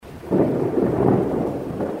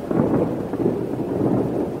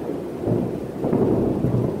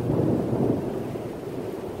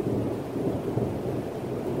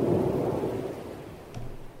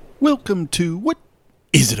Welcome to What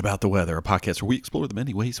Is It About the Weather, a podcast where we explore the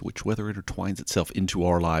many ways in which weather intertwines itself into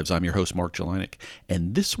our lives. I'm your host, Mark Jelinek,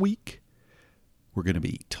 and this week we're going to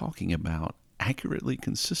be talking about accurately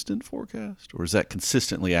consistent forecast, or is that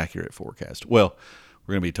consistently accurate forecast? Well,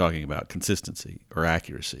 we're going to be talking about consistency or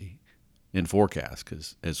accuracy in forecast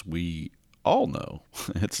because, as we all know,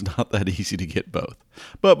 it's not that easy to get both.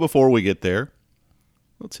 But before we get there,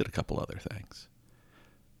 let's hit a couple other things.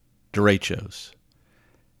 Derechos.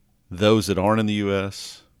 Those that aren't in the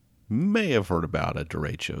U.S. may have heard about a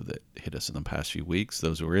derecho that hit us in the past few weeks.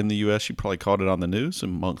 Those who are in the U.S., you probably caught it on the news.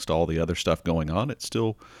 Amongst all the other stuff going on, it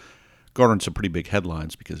still garnered some pretty big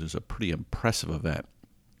headlines because it was a pretty impressive event.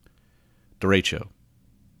 Derecho,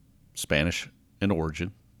 Spanish in origin,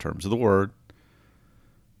 in terms of the word.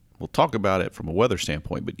 We'll talk about it from a weather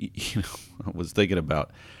standpoint, but I was thinking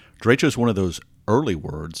about derecho is one of those early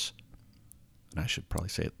words, and I should probably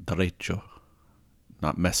say it derecho.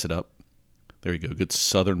 Not mess it up. There you go. Good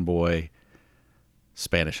Southern boy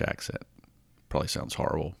Spanish accent. Probably sounds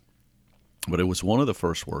horrible. But it was one of the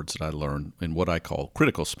first words that I learned in what I call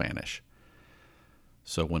critical Spanish.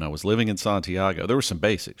 So when I was living in Santiago, there were some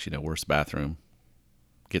basics. Where's the bathroom?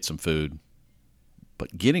 Get some food.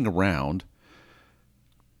 But getting around,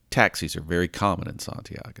 taxis are very common in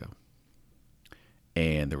Santiago.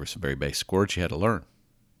 And there were some very basic words you had to learn.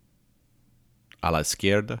 A la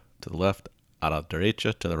izquierda, to the left. A la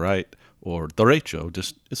derecha, to the right, or derecho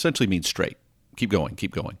just essentially means straight. Keep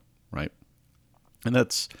going, right? And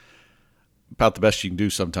that's about the best you can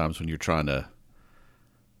do sometimes when you're trying to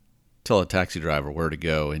tell a taxi driver where to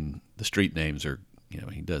go and the street names are,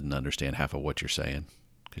 he doesn't understand half of what you're saying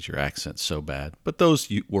because your accent's so bad. But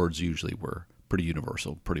those words usually were pretty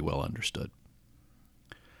universal, pretty well understood.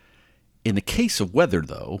 In the case of weather,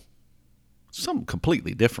 though, something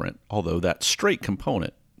completely different, although that straight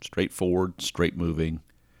component, straightforward, straight moving,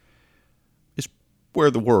 is where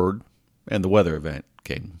the word and the weather event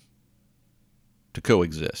came to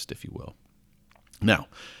coexist, if you will. Now,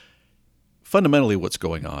 fundamentally what's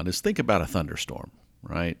going on is think about a thunderstorm,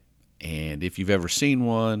 right? And if you've ever seen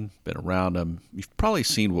one, been around them, you've probably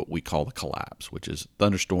seen what we call the collapse, which is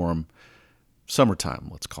thunderstorm, summertime,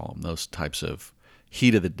 let's call them, those types of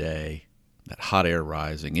heat of the day, that hot air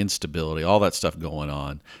rising, instability, all that stuff going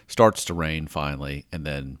on, starts to rain finally, and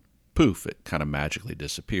then poof, it kind of magically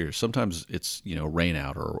disappears. Sometimes it's, rain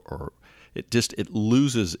out or it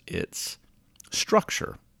loses its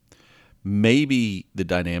structure. Maybe the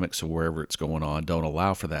dynamics of wherever it's going on don't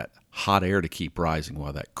allow for that hot air to keep rising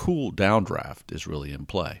while that cool downdraft is really in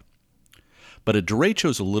play. But a derecho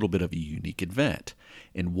is a little bit of a unique event,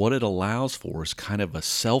 and what it allows for is kind of a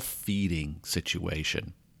self-feeding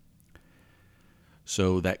situation.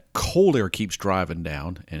 So that cold air keeps driving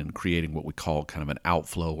down and creating what we call kind of an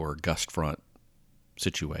outflow or a gust front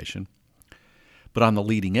situation. But on the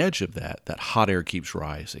leading edge of that hot air keeps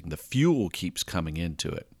rising. The fuel keeps coming into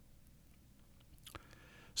it.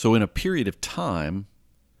 So in a period of time,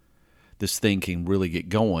 this thing can really get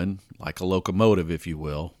going like a locomotive, if you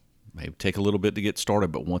will. Maybe take a little bit to get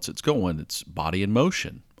started, but once it's going, it's body in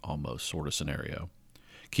motion almost sort of scenario.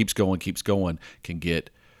 Keeps going, can get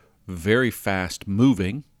very fast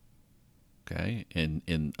moving, okay,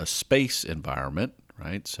 in a space environment,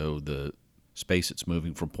 right? So the space it's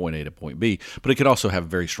moving from point A to point B, but it could also have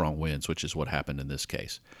very strong winds, which is what happened in this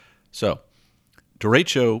case. So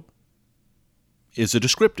derecho is a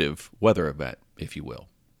descriptive weather event, if you will.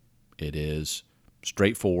 It is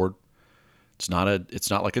straightforward. It's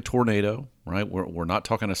not like a tornado, right? We're not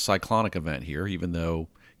talking a cyclonic event here, even though,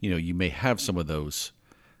 you may have some of those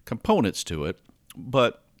components to it,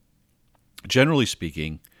 but generally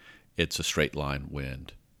speaking, it's a straight line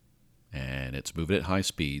wind, and it's moving at high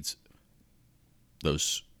speeds.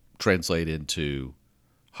 Those translate into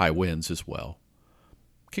high winds as well.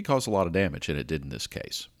 Can cause a lot of damage, and it did in this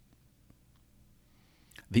case.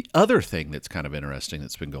 The other thing that's kind of interesting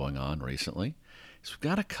that's been going on recently is we've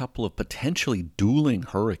got a couple of potentially dueling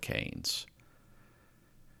hurricanes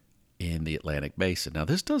in the Atlantic Basin. Now,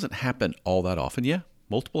 this doesn't happen all that often. Yeah,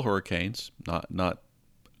 multiple hurricanes, not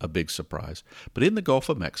a big surprise. But in the Gulf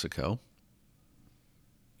of Mexico,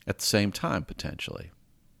 at the same time, potentially.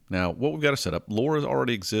 Now, what we've got to set up, Laura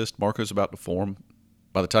already exists. Marco's about to form.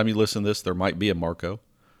 By the time you listen to this, there might be a Marco.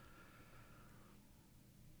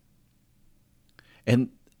 And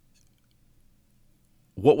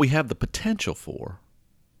what we have the potential for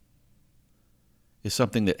is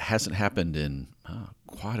something that hasn't happened in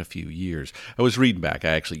quite a few years. I was reading back. I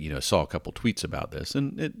actually, saw a couple tweets about this,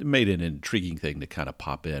 and it made an intriguing thing to kind of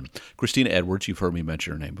pop in. Christina Edwards, you've heard me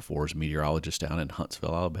mention her name before, is a meteorologist down in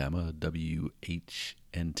Huntsville, Alabama,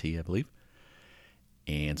 WHNT, I believe.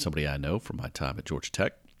 and somebody I know from my time at Georgia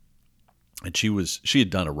Tech. And she had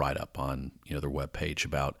done a write-up on their webpage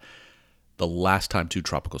about the last time two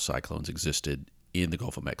tropical cyclones existed in the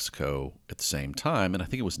Gulf of Mexico at the same time, and I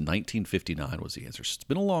think it was 1959 was the answer. So it's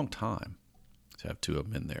been a long time to have two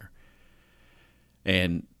of them in there.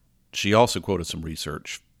 And she also quoted some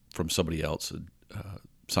research from somebody else, a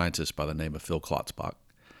scientist by the name of Phil Klotzbach.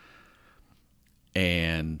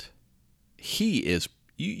 And he is,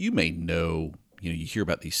 you may know, you hear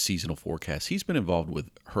about these seasonal forecasts. He's been involved with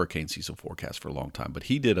hurricane seasonal forecasts for a long time, but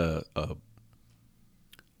he did a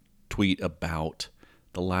tweet about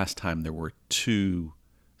the last time there were two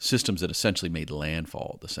systems that essentially made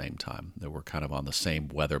landfall at the same time. They were kind of on the same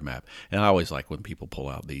weather map. And I always like when people pull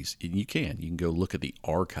out these, and you can go look at the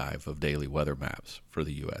archive of daily weather maps for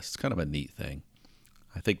the U.S. It's kind of a neat thing.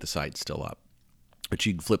 I think the site's still up, but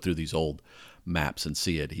you can flip through these old maps and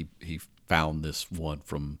see it. He found this one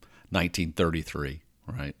from 1933,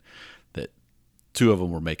 right? That two of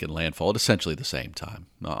them were making landfall at essentially the same time,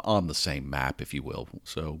 on the same map, if you will.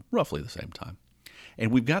 So roughly the same time. And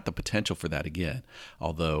we've got the potential for that again.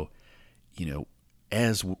 Although,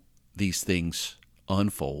 as these things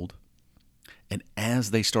unfold and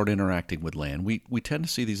as they start interacting with land, we tend to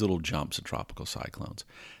see these little jumps in tropical cyclones.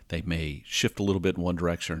 They may shift a little bit in one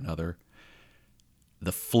direction or another.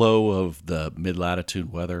 The flow of the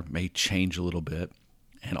mid-latitude weather may change a little bit,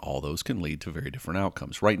 and all those can lead to very different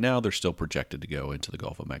outcomes. Right now, they're still projected to go into the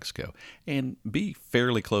Gulf of Mexico and be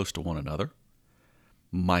fairly close to one another.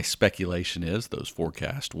 My speculation is those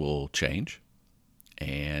forecasts will change,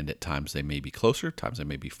 and at times they may be closer, times they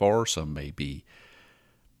may be far,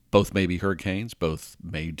 both may be hurricanes, both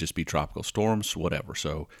may just be tropical storms, whatever.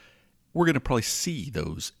 So we're going to probably see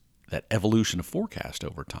that evolution of forecast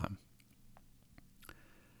over time.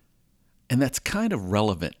 And that's kind of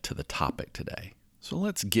relevant to the topic today. So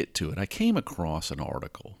let's get to it. I came across an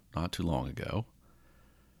article not too long ago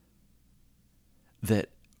that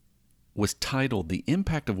was titled "The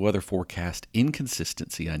Impact of Weather Forecast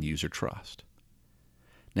Inconsistency on User Trust."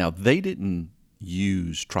 Now, they didn't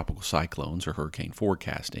use tropical cyclones or hurricane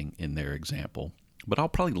forecasting in their example, but I'll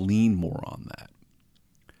probably lean more on that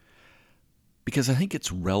because I think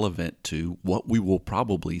it's relevant to what we will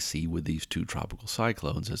probably see with these two tropical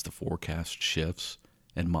cyclones as the forecast shifts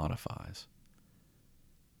and modifies.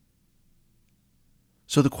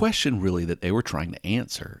 So the question really that they were trying to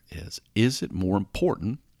answer is it more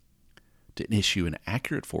important to issue an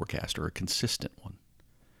accurate forecast or a consistent one?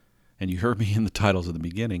 And you heard me in the titles at the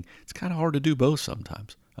beginning, it's kind of hard to do both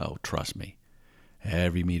sometimes. Oh, trust me.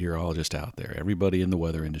 Every meteorologist out there, everybody in the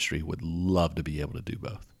weather industry would love to be able to do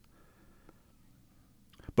both.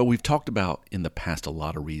 But we've talked about in the past a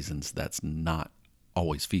lot of reasons that's not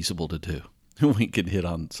always feasible to do. We can hit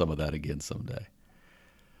on some of that again someday.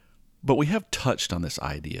 But we have touched on this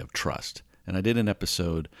idea of trust. And I did an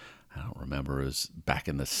episode, I don't remember, it was back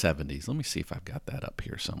in the 70s. Let me see if I've got that up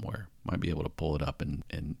here somewhere. Might be able to pull it up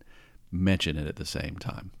and mention it at the same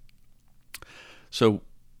time. So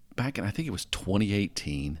back in, I think it was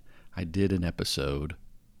 2018, I did an episode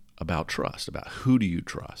about trust, about who do you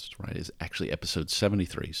trust, right? It's actually episode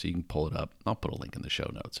 73, so you can pull it up. I'll put a link in the show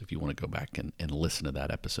notes if you want to go back and listen to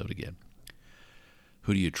that episode again.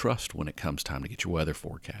 Who do you trust when it comes time to get your weather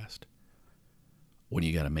forecast? When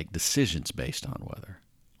you got to make decisions based on weather?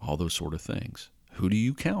 All those sort of things. Who do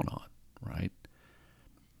you count on, right?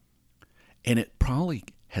 And it probably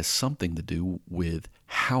has something to do with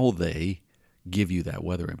how they give you that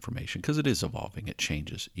weather information, because it is evolving. It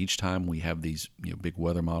changes. Each time we have these big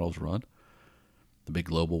weather models run, the big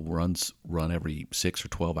global runs run every 6 or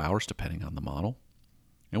 12 hours, depending on the model.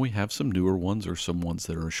 And we have some newer ones or some ones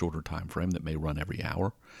that are a shorter time frame that may run every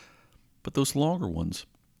hour. But those longer ones,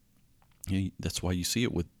 that's why you see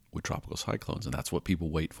it with tropical cyclones, and that's what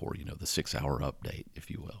people wait for, the 6-hour update,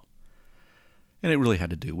 if you will. And it really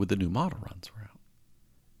had to do with the new model runs were out.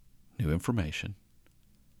 New information.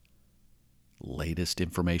 Latest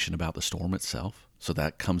information about the storm itself. So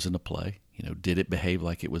that comes into play. Did it behave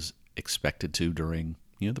like it was expected to during,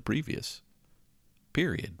 the previous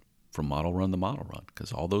period from model run to model run?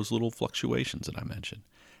 Because all those little fluctuations that I mentioned,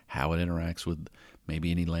 how it interacts with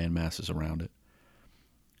maybe any land masses around it.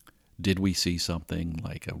 Did we see something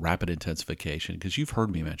like a rapid intensification? Because you've heard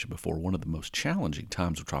me mention before, one of the most challenging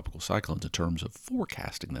times with tropical cyclones in terms of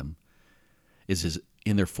forecasting them is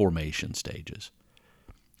in their formation stages.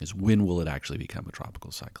 Is when will it actually become a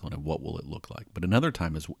tropical cyclone and what will it look like? But another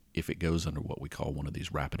time is if it goes under what we call one of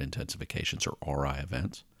these rapid intensifications or RI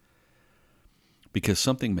events. Because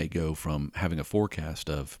something may go from having a forecast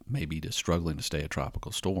of maybe to struggling to stay a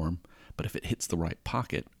tropical storm, but if it hits the right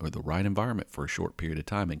pocket or the right environment for a short period of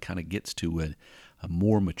time and kind of gets to a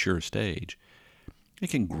more mature stage, it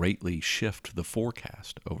can greatly shift the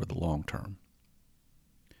forecast over the long term.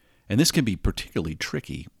 And this can be particularly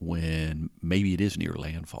tricky when maybe it is near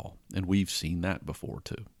landfall. And we've seen that before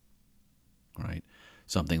too, right?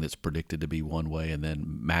 Something that's predicted to be one way, and then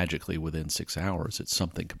magically within 6 hours, it's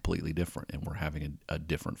something completely different, and we're having a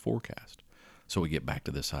different forecast. So we get back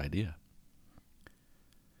to this idea.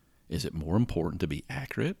 Is it more important to be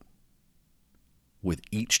accurate with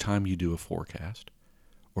each time you do a forecast,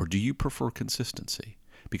 or do you prefer consistency?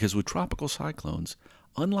 Because with tropical cyclones,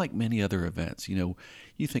 unlike many other events, you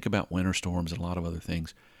think about winter storms and a lot of other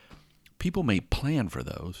things, people may plan for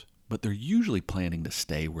those, but they're usually planning to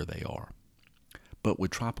stay where they are. But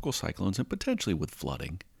with tropical cyclones and potentially with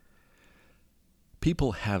flooding,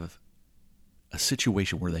 people have a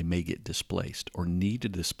situation where they may get displaced or need to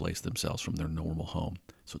displace themselves from their normal home.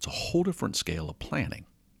 So it's a whole different scale of planning.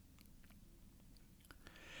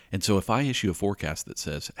 And so if I issue a forecast that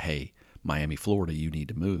says, hey, Miami, Florida, you need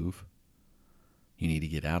to move, you need to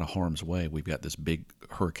get out of harm's way, we've got this big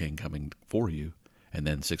hurricane coming for you, and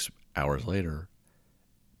then 6 hours later,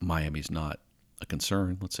 Miami's not a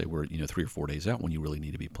concern. Let's say we're 3 or 4 days out when you really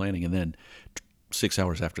need to be planning, and then 6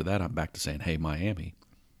 hours after that, I'm back to saying, hey, Miami,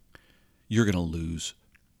 you're going to lose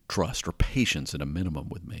trust or patience at a minimum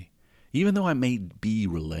with me, even though I may be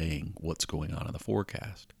relaying what's going on in the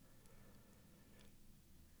forecast.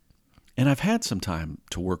 And I've had some time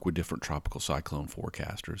to work with different tropical cyclone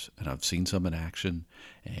forecasters, and I've seen some in action,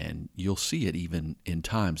 and you'll see it even in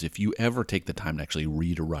times. If you ever take the time to actually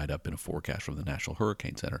read a write-up in a forecast from the National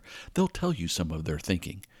Hurricane Center, they'll tell you some of their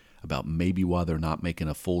thinking about maybe why they're not making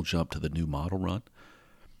a full jump to the new model run.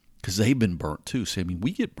 Because they've been burnt too. So,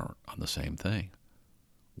 we get burnt on the same thing.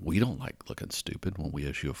 We don't like looking stupid when we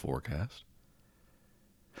issue a forecast.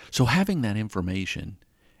 So having that information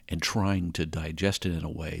and trying to digest it in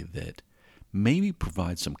a way that maybe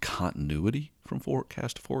provides some continuity from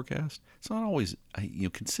forecast to forecast. It's not always,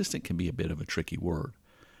 consistent can be a bit of a tricky word.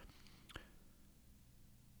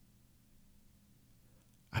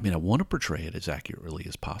 I want to portray it as accurately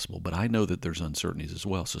as possible, but I know that there's uncertainties as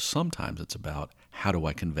well. So sometimes it's about how do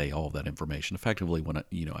I convey all of that information effectively when I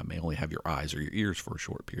may only have your eyes or your ears for a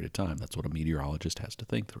short period of time. That's what a meteorologist has to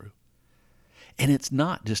think through. And it's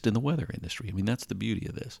not just in the weather industry. That's the beauty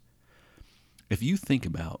of this. If you think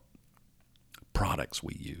about products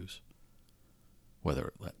we use,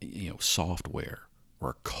 whether software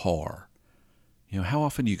or a car, how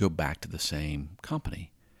often do you go back to the same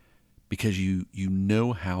company because you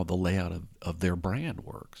know how the layout of their brand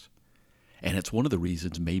works? And it's one of the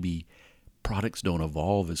reasons maybe products don't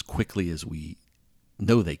evolve as quickly as we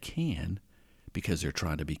know they can, because they're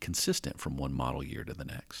trying to be consistent from one model year to the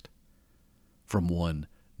next, from one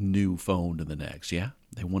new phone to the next. Yeah,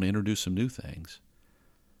 they want to introduce some new things,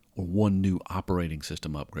 or one new operating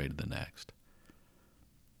system upgrade to the next.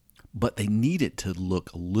 But they need it to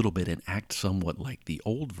look a little bit and act somewhat like the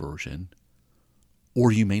old version,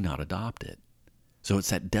 or you may not adopt it. So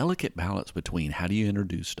it's that delicate balance between how do you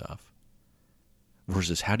introduce stuff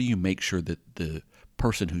versus how do you make sure that the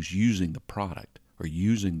person who's using the product or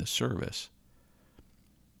using the service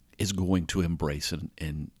is going to embrace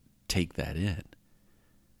and take that in,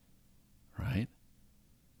 right?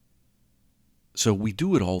 So we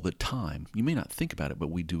do it all the time. You may not think about it,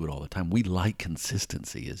 but we do it all the time. We like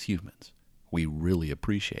consistency as humans. We really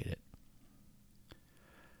appreciate it.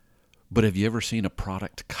 But have you ever seen a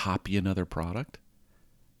product copy another product?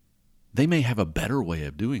 They may have a better way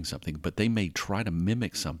of doing something, but they may try to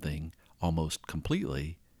mimic something almost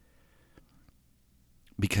completely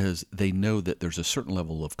because they know that there's a certain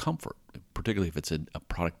level of comfort, particularly if it's a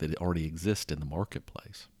product that already exists in the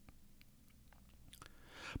marketplace.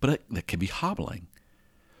 But that can be hobbling.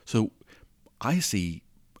 So I see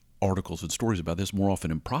articles and stories about this more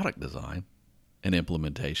often in product design and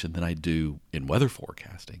implementation than I do in weather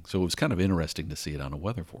forecasting. So it was kind of interesting to see it on a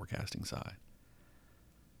weather forecasting side.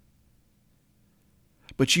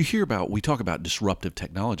 But we talk about disruptive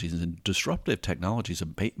technologies, and disruptive technologies,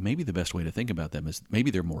 maybe the best way to think about them is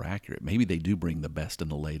maybe they're more accurate. Maybe they do bring the best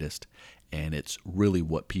and the latest, and it's really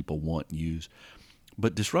what people want and use.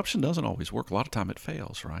 But disruption doesn't always work. A lot of time it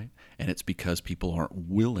fails, right? And it's because people aren't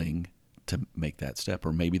willing to make that step,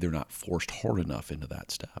 or maybe they're not forced hard enough into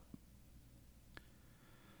that step.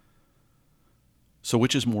 So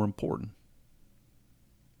which is more important?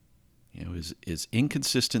 Is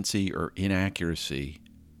inconsistency or inaccuracy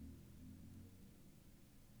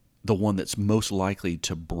the one that's most likely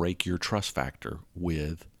to break your trust factor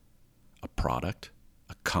with a product,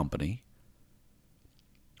 a company,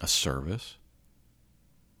 a service,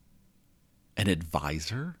 an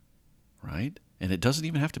advisor, right? And it doesn't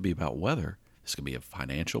even have to be about weather. This could be a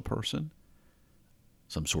financial person,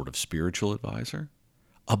 some sort of spiritual advisor,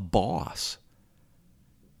 a boss,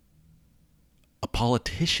 a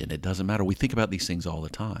politician. It doesn't matter. We think about these things all the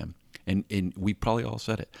time. And we probably all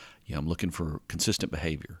said it. I'm looking for consistent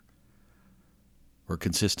behavior or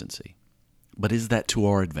consistency. But is that to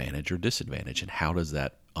our advantage or disadvantage? And how does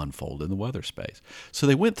that unfold in the weather space? So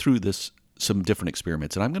they went through some different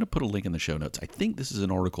experiments, and I'm going to put a link in the show notes. I think this is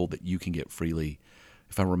an article that you can get freely.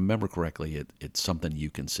 If I remember correctly, it's something you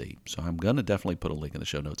can see. So I'm going to definitely put a link in the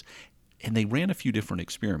show notes. And they ran a few different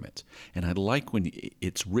experiments. And I like when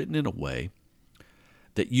it's written in a way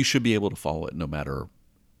that you should be able to follow it no matter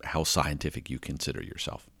how scientific you consider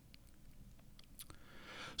yourself.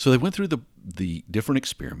 So they went through the different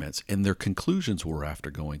experiments, and their conclusions were, after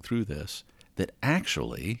going through this, that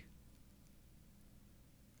actually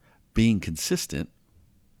being consistent,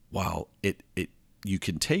 while you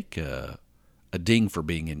can take a ding for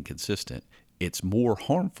being inconsistent, it's more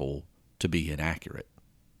harmful to be inaccurate.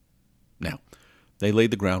 Now, they laid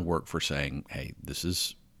the groundwork for saying, hey, this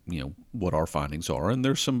is what our findings are, and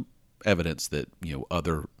there's some evidence that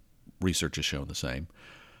other research has shown the same,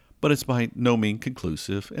 but it's by no means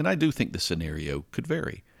conclusive. And I do think the scenario could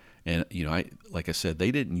vary. And like I said,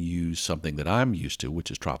 they didn't use something that I'm used to,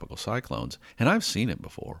 which is tropical cyclones, and I've seen it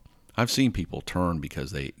before. I've seen people turn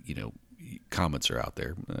because they comments are out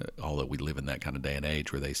there, although we live in that kind of day and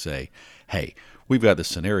age, where they say, hey, we've got this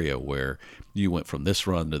scenario where you went from this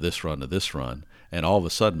run to this run to this run, and all of a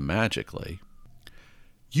sudden, magically,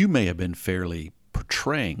 you may have been fairly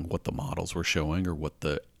portraying what the models were showing or what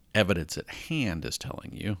the evidence at hand is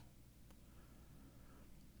telling you.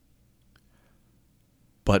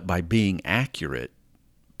 But by being accurate,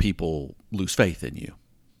 people lose faith in you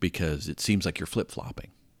because it seems like you're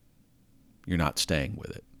flip-flopping. You're not staying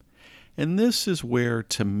with it. And this is where,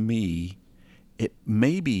 to me, it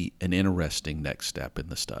may be an interesting next step in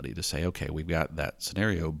the study to say, okay, we've got that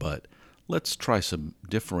scenario, but let's try some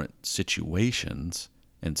different situations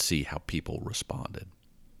and see how people responded.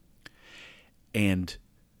 And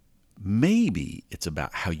maybe it's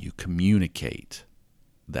about how you communicate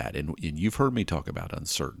that. And you've heard me talk about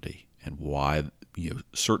uncertainty and why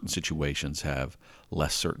certain situations have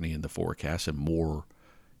less certainty in the forecast and more,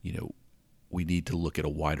 we need to look at a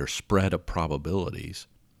wider spread of probabilities.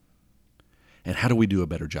 And how do we do a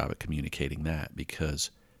better job at communicating that?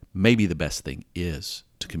 Because maybe the best thing is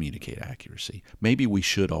to communicate accuracy. Maybe we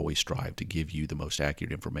should always strive to give you the most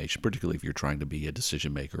accurate information, particularly if you're trying to be a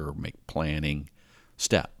decision maker or make planning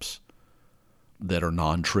steps that are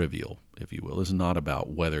non-trivial, if you will. This is not about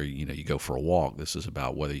whether you go for a walk. This is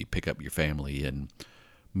about whether you pick up your family and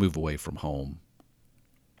move away from home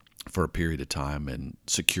for a period of time and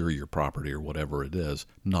secure your property or whatever it is.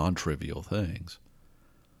 Non-trivial things.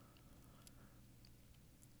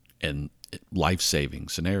 And life-saving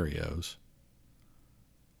scenarios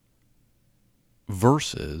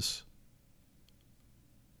versus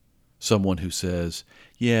someone who says,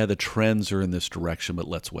 yeah, the trends are in this direction, but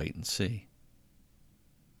let's wait and see.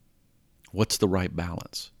 What's the right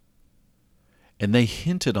balance? And they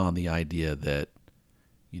hinted on the idea that,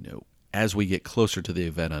 as we get closer to the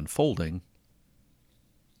event unfolding,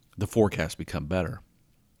 the forecasts become better.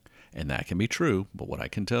 And that can be true, but what I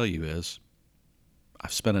can tell you is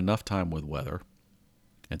I've spent enough time with weather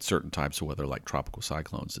and certain types of weather like tropical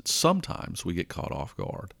cyclones that sometimes we get caught off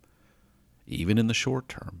guard, even in the short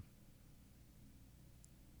term.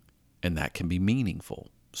 And that can be meaningful.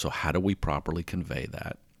 So how do we properly convey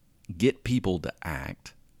that? Get people to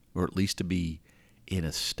act, or at least to be in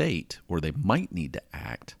a state where they might need to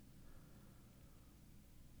act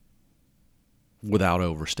without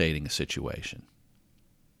overstating a situation.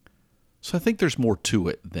 So I think there's more to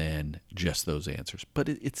it than just those answers, but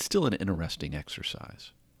it's still an interesting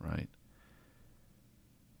exercise, right?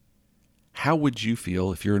 How would you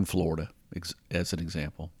feel if you're in Florida, as an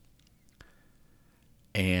example,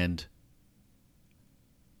 and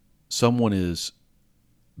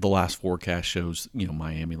the last forecast shows,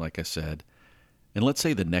 Miami, like I said, and let's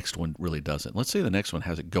say the next one really doesn't. Let's say the next one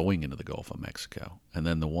has it going into the Gulf of Mexico, and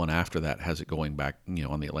then the one after that has it going back,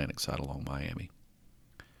 on the Atlantic side along Miami.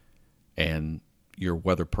 And your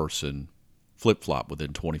weather person flip-flop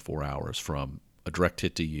within 24 hours from a direct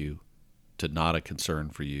hit to you to not a concern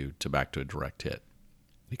for you to back to a direct hit.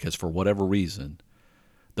 Because for whatever reason,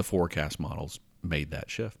 the forecast models made that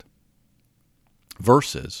shift.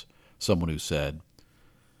 Versus someone who said,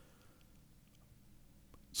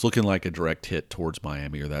 it's looking like a direct hit towards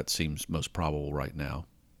Miami, or that seems most probable right now.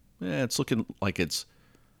 It's looking like it's,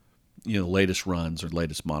 the latest runs or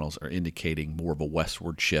latest models are indicating more of a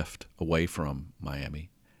westward shift away from Miami.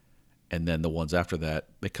 And then the ones after that,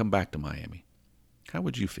 they come back to Miami. how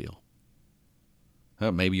would you feel?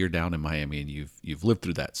 Maybe you're down in Miami and you've lived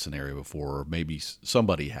through that scenario before, or maybe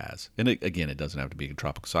somebody has. And again, it doesn't have to be a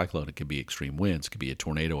tropical cyclone. It could be extreme winds. It could be a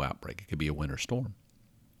tornado outbreak. It could be a winter storm.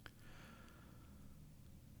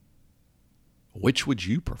 Which would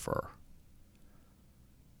you prefer?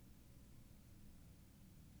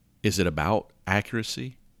 Is it about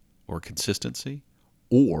accuracy or consistency,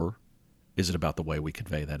 or is it about the way we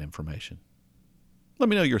convey that information? Let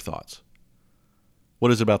me know your thoughts.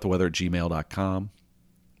 What is it about the weather at gmail.com?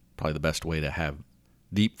 Probably the best way to have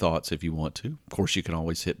deep thoughts if you want to. Of course, you can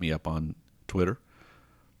always hit me up on Twitter.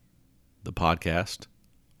 The podcast,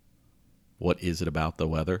 What Is It About the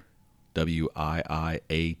Weather?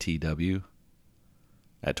 WIIATW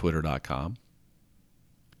at twitter.com.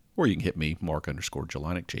 Or you can hit me,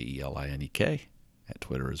 Mark_Jelinek, JELINEK, at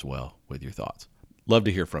Twitter as well with your thoughts. Love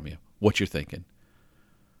to hear from you, what you're thinking,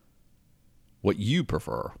 what you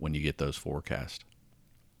prefer when you get those forecasts.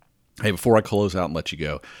 Hey, before I close out and let you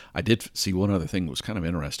go, I did see one other thing that was kind of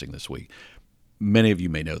interesting this week. Many of you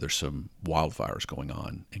may know there's some wildfires going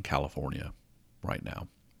on in California right now,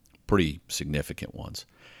 pretty significant ones.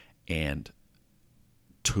 And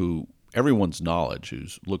to everyone's knowledge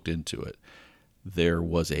who's looked into it, there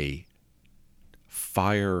was a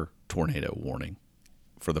fire tornado warning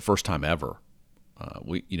for the first time ever. I'm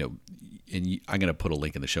going to put a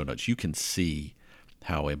link in the show notes. You can see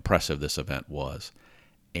how impressive this event was.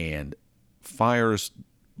 And fires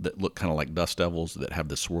that look kind of like dust devils that have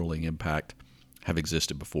the swirling impact have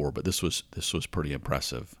existed before, but this was pretty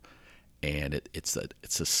impressive. And it's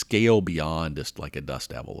a scale beyond just like a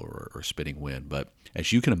dust devil or spitting wind. But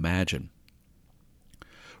as you can imagine,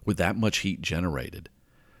 with that much heat generated,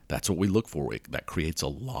 that's what we look for. That creates a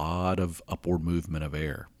lot of upward movement of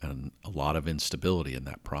air and a lot of instability in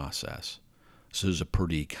that process. So it's a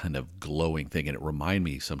pretty kind of glowing thing. And it reminds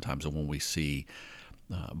me sometimes of when we see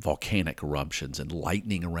volcanic eruptions and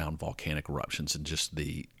lightning around volcanic eruptions and just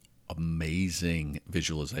the amazing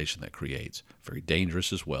visualization that creates. Very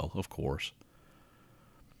dangerous as well, of course.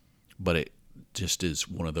 But it just is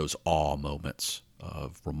one of those awe moments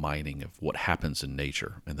of reminding of what happens in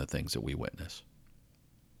nature and the things that we witness.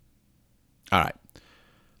 All right.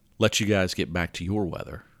 Let you guys get back to your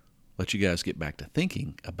weather. Let you guys get back to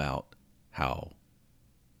thinking about how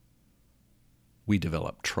we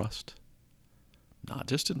develop trust, not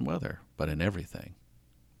just in weather, but in everything.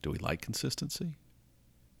 Do we like consistency?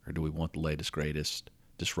 Or do we want the latest, greatest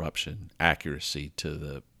disruption, accuracy to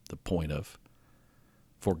the point of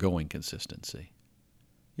foregoing consistency?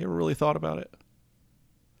 You ever really thought about it?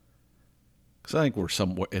 Because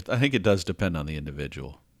I think it does depend on the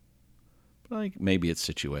individual. But I think maybe it's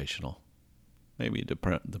situational. Maybe it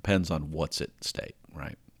depends on what's at stake,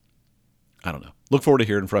 right? I don't know. Look forward to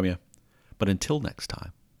hearing from you. But until next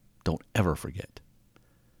time, don't ever forget,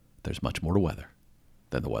 there's much more to weather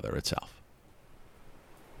than the weather itself.